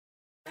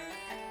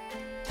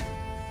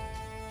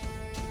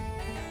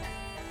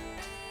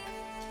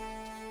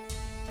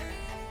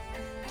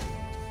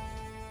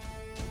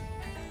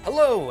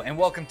Hello, and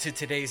welcome to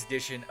today's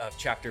edition of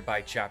Chapter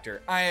by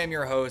Chapter. I am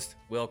your host,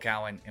 Will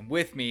Cowan, and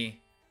with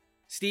me,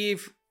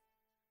 Steve.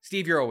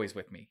 Steve, you're always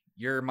with me.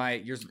 You're my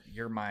You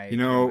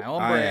know, my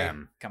hombre, I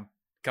am.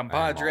 compadre.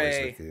 I am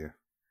always with you.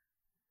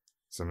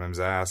 Sometimes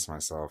I ask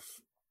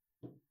myself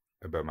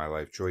about my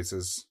life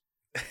choices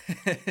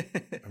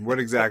and what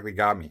exactly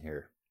got me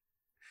here.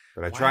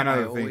 But I try not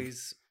to think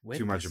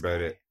too much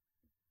about it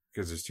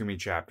because there's too many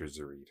chapters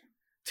to read.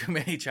 Too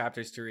many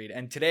chapters to read.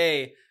 And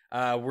today,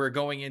 we're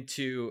going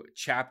into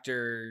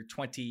chapter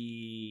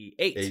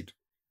 28.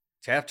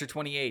 Chapter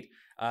 28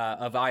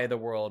 of Eye of the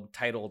World,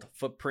 titled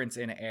Footprints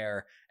in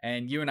Air.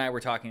 And you and I were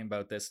talking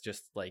about this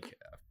just like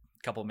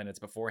a couple minutes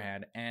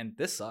beforehand, and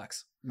this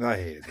sucks. I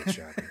hated this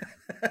chapter.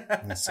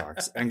 This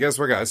sucks. And guess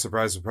what, guys?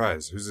 Surprise,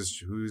 surprise.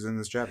 Who's in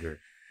this chapter?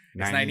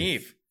 It's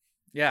Nynaeve.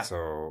 Yeah.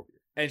 So,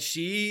 and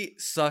she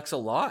sucks a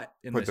lot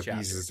in this chapter. Put the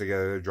pieces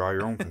together to draw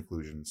your own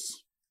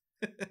conclusions.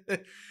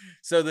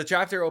 So the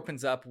chapter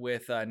opens up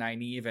with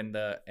Nynaeve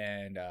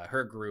and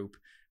her group,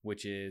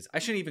 which is, I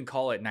shouldn't even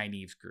call it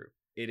Nynaeve's group.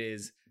 It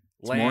is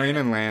Moiraine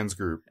and Lan's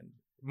group.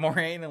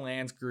 Moiraine and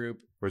Lan's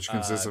group, which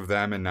consists of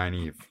them and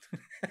Nynaeve.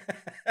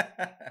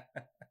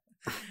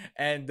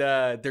 And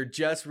they're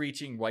just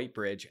reaching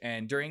Whitebridge,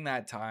 and during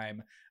that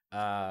time,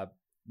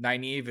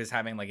 Nynaeve is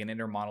having like an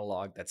inner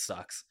monologue that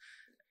sucks.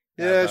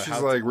 Yeah, she's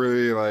like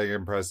really like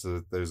impressed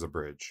that there's a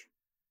bridge,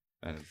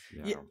 and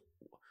you know. Yeah.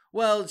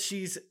 Well,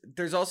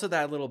 there's also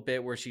that little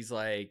bit where she's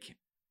like,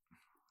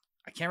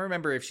 I can't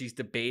remember if she's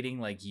debating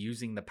like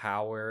using the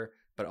power,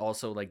 but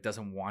also like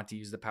doesn't want to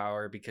use the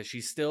power because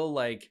she's still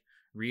like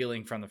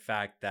reeling from the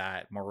fact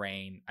that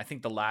Moiraine, I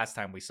think the last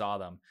time we saw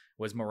them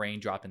was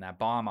Moiraine dropping that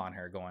bomb on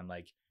her, going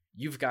like,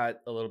 you've got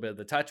a little bit of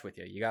the touch with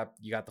you. You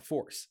got the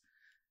force.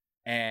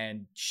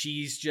 And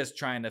she's just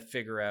trying to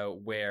figure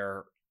out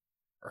where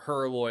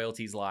her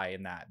loyalties lie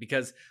in that,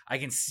 because I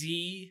can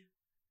see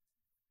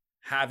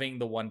having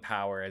the one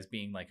power as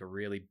being like a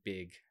really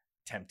big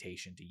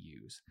temptation to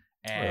use.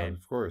 And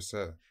of course,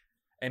 yeah.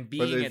 And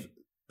being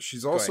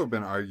she's also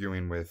been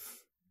arguing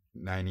with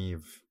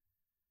Nynaeve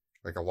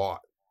like a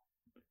lot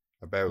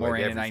about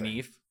Moiraine like and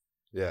Nynaeve.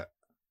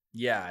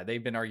 Yeah,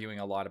 they've been arguing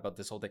a lot about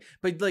this whole thing.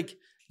 But like,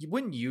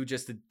 wouldn't you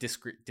just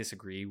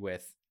disagree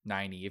with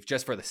Nynaeve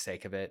just for the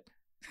sake of it?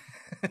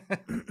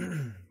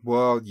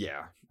 Well,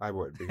 yeah, I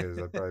would, because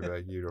I'd probably be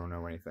like, you don't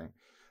know anything.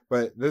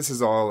 But this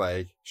is all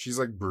like, she's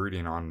like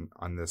brooding on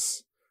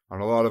a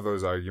lot of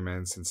those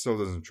arguments, and still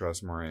doesn't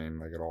trust Moiraine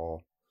like at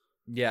all.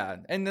 Yeah,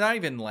 and not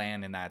even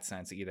Lan in that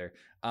sense either.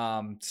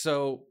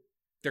 So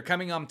they're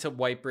coming up to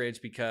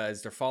Whitebridge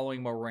because they're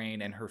following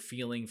Moiraine and her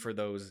feeling for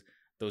those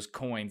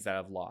coins that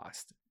have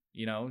lost.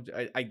 You know,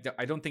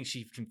 I don't think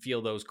she can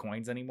feel those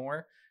coins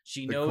anymore.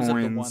 She knows the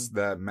coins of the one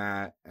that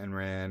Mat and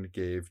Rand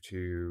gave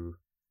to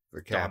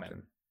the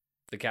captain.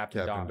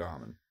 Captain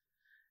Domon.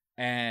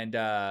 And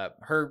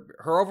her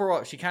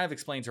overall, she kind of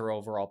explains her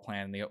overall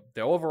plan.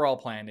 The overall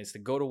plan is to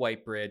go to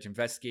Whitebridge,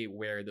 investigate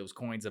where those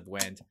coins have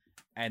went,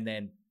 and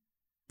then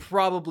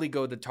probably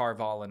go to Tar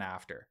Valon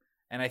after.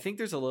 And I think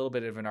there's a little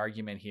bit of an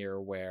argument here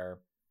where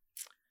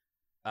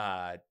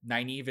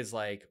Nynaeve is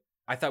like,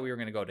 I thought we were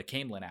going to go to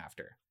Caemlyn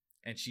after.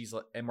 And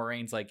and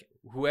Moraine's like,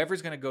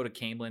 whoever's going to go to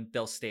Caemlyn,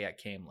 they'll stay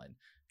at Caemlyn,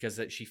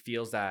 because she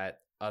feels that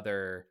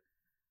other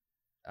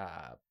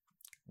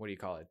what do you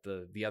call it?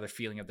 The other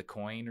feeling of the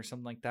coin or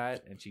something like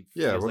that. And she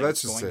feels like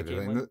that's just it.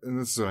 And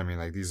this is what I mean.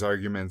 Like these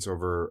arguments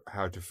over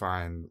how to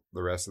find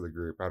the rest of the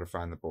group, how to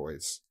find the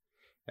boys.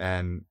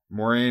 And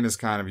Moiraine is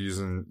kind of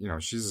using, you know,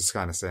 she's just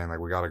kind of saying like,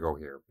 we got to go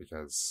here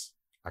because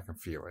I can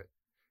feel it.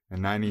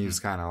 And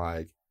Nynaeve's kind of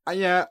like,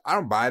 yeah, I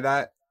don't buy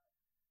that.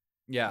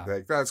 Yeah.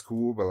 Like, that's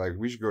cool, but like,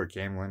 we should go to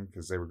Caemlyn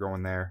because they were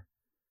going there.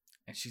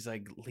 And she's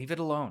like, leave it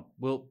alone.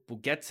 We'll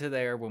get to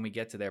there when we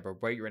get to there.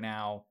 But right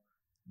now,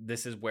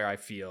 this is where I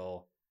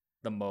feel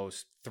the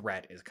most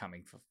threat is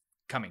coming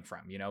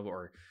from, you know,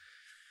 or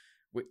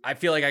I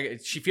feel like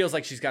she feels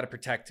like she's got to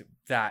protect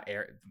that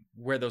area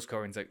where those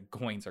coins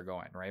are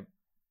going, right?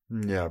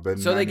 Yeah, but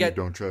so Nynaeve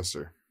don't trust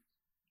her.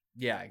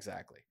 Yeah,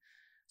 exactly.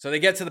 So they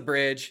get to the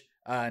bridge.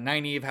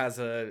 Nynaeve has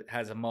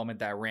a moment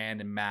that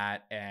Rand and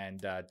Mat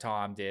and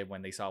Tom did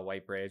when they saw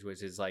Whitebridge,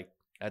 which is like,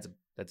 that's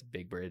a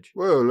big bridge.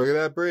 Whoa, look at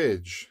that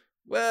bridge.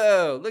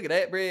 Whoa, look at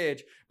that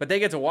bridge. But they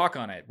get to walk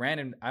on it.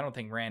 I don't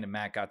think Rand and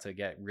Mat got to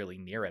get really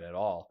near it at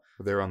all.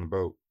 But they were on the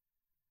boat.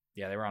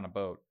 Yeah, they were on a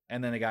boat.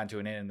 And then they got into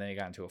an inn, and then they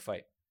got into a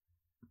fight.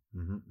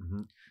 Mm-hmm,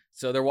 mm-hmm.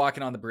 So they're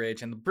walking on the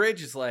bridge, and the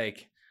bridge is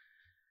like,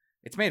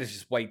 it's made of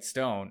just white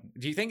stone.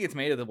 Do you think it's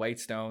made of the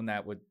white stone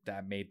that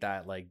made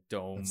that like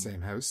dome? The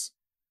same house?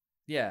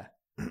 Yeah.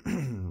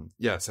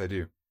 Yes, I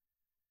do.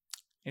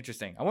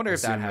 Interesting. I wonder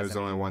if that has there's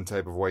only one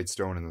type of white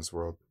stone in this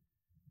world.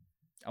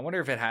 I wonder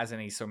if it has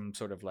some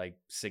sort of like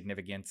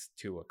significance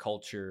to a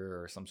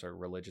culture or some sort of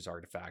religious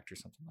artifact or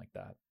something like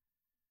that.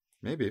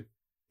 Maybe.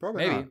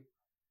 Probably not.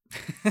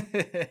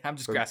 I'm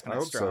just grasping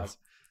at straws.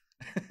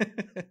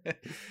 So.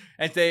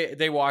 And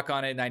they walk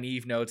on it.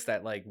 Nynaeve notes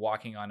that like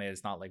walking on it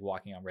is not like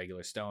walking on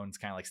regular stones,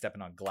 kind of like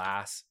stepping on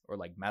glass or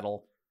like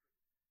metal.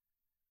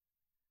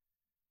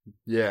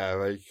 Yeah,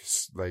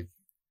 like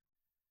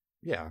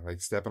yeah,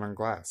 like stepping on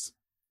glass,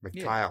 like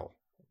Yeah. tile.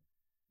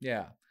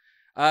 Yeah.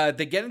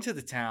 They get into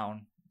the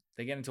town.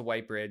 They get into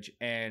Whitebridge,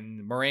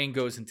 and Moraine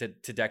goes into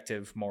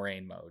detective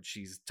Moraine mode.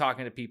 She's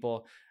talking to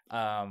people,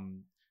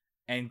 and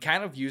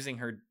kind of using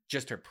her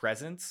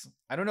presence.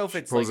 I don't know if She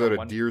it's like pulls a out a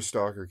one. deer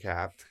stalker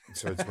cap and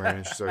starts wearing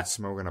it. She starts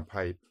smoking a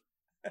pipe.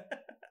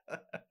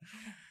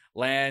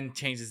 Lan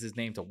changes his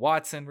name to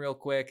Watson real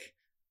quick.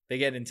 They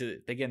get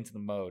into the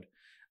mode.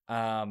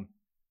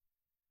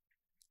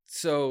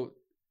 So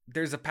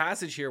there's a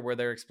passage here where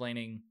they're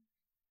explaining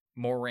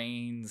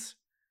Moraine's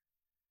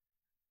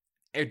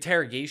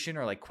interrogation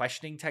or like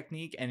questioning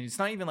technique, and it's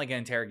not even like an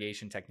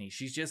interrogation technique.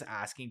 She's just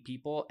asking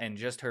people, and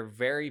just her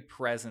very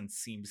presence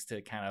seems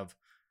to kind of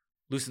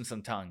loosen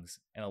some tongues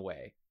in a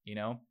way,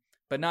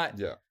 but not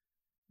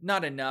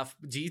enough.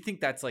 Do you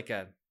think that's like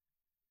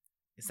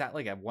is that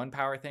like a one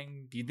power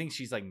thing? Do you think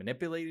she's like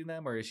manipulating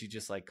them, or is she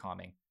just like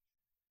calming?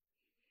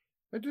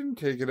 I didn't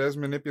take it as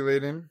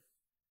manipulating.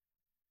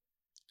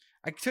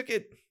 I took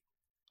it.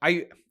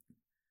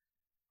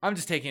 I'm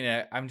just taking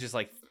it. I'm just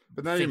like.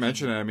 But now you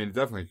mention it, I mean, it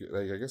definitely,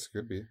 like, I guess it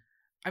could be.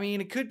 I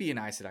mean, it could be an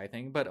Aes Sedai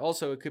thing, but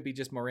also it could be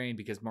just Moraine,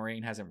 because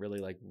Moraine hasn't really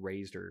like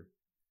raised her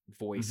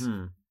voice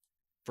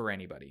for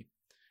anybody.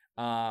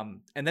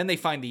 And then they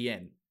find the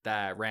inn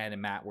that Rand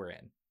and Mat were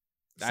in.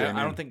 I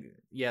don't think,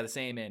 the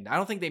same inn. I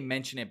don't think they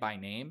mention it by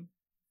name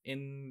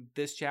in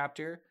this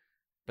chapter,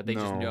 but they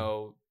just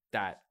know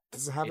that.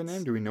 Does it have a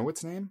name? Do we know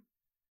its name?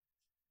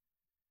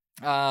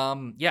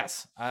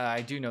 Yes,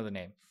 I do know the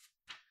name.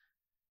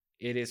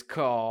 It is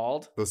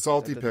called the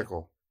Salty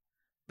Pickle.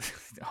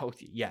 Oh,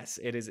 yes,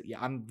 it is. Yeah,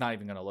 I'm not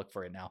even going to look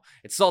for it now.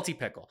 It's Salty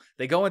Pickle.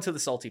 They go into the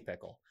Salty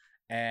Pickle,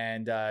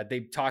 and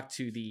they talk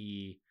to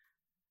the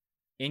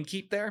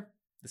innkeep there,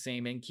 the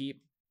same innkeep.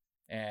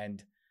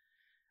 And,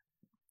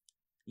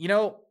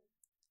 I'm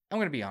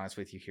going to be honest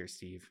with you here,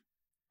 Steve.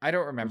 I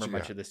don't remember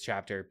much of this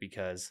chapter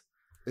because...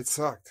 It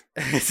sucked.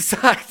 It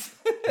sucked.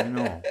 I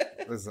know.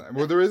 Listen,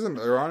 well,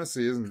 there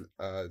honestly isn't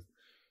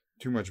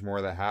too much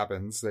more that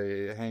happens.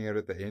 They hang out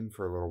at the inn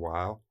for a little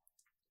while.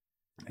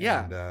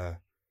 Yeah.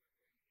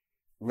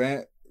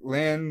 And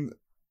Lan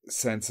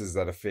senses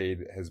that a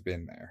fade has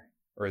been there,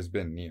 or has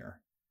been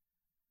near.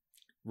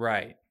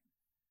 Right.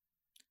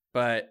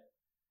 But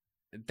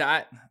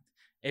that...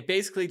 It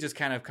basically just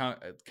kind of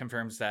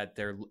confirms that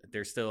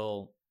they're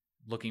still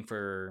looking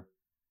for...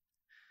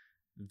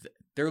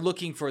 They're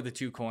looking for the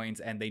 2 coins,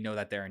 and they know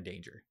that they're in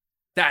danger.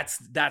 That's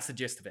the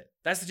gist of it.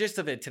 That's the gist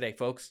of it today,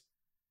 folks.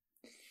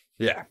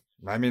 Yeah,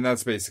 I mean,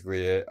 that's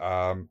basically it.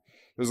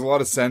 There's a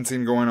lot of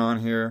sensing going on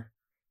here.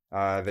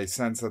 They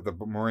sense that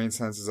Moraine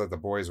senses that the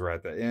boys were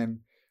at the inn.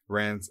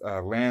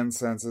 Lan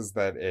senses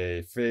that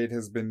a fade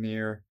has been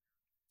near.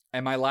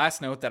 And my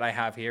last note that I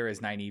have here is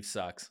Nynaeve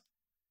sucks.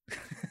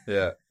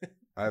 Yeah,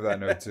 I have that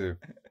note too.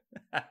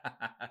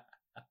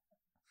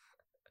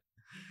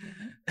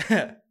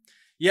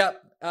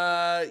 Yep.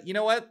 You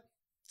know what,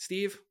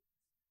 Steve?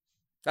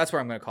 That's where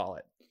I'm going to call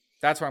it.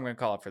 That's where I'm going to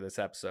call it for this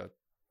episode.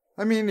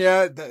 I mean,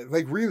 yeah,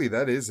 really,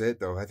 that is it,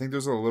 though. I think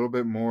there's a little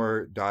bit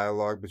more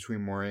dialogue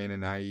between Moraine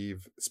and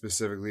Nynaeve,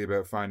 specifically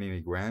about finding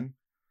Egwene.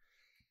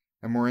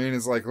 And Moraine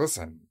is like,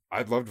 listen,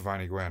 I'd love to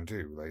find Egwene,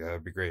 too. Like,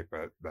 that'd be great,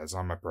 but that's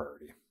not my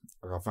priority.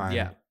 Like, I'll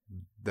find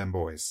them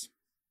boys.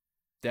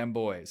 Them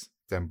boys.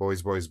 Them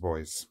boys, boys,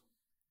 boys.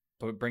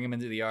 But bring them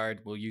into the yard.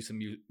 We'll use some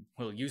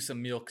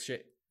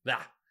milkshake.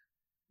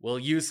 We'll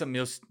use some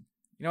milk.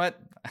 You know what?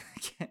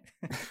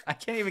 I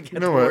can't even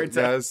get the words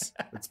out. Guys,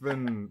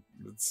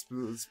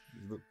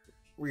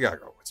 we gotta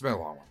go. It's been a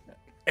long one.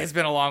 It's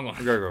been a long one.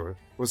 We gotta go.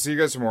 We'll see you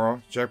guys tomorrow.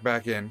 Check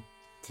back in.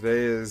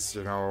 Today is,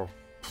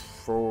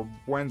 for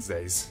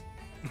Wednesdays.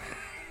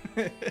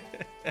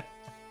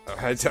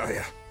 I tell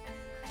ya.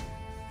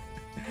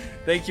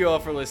 Thank you all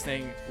for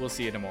listening. We'll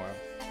see you tomorrow.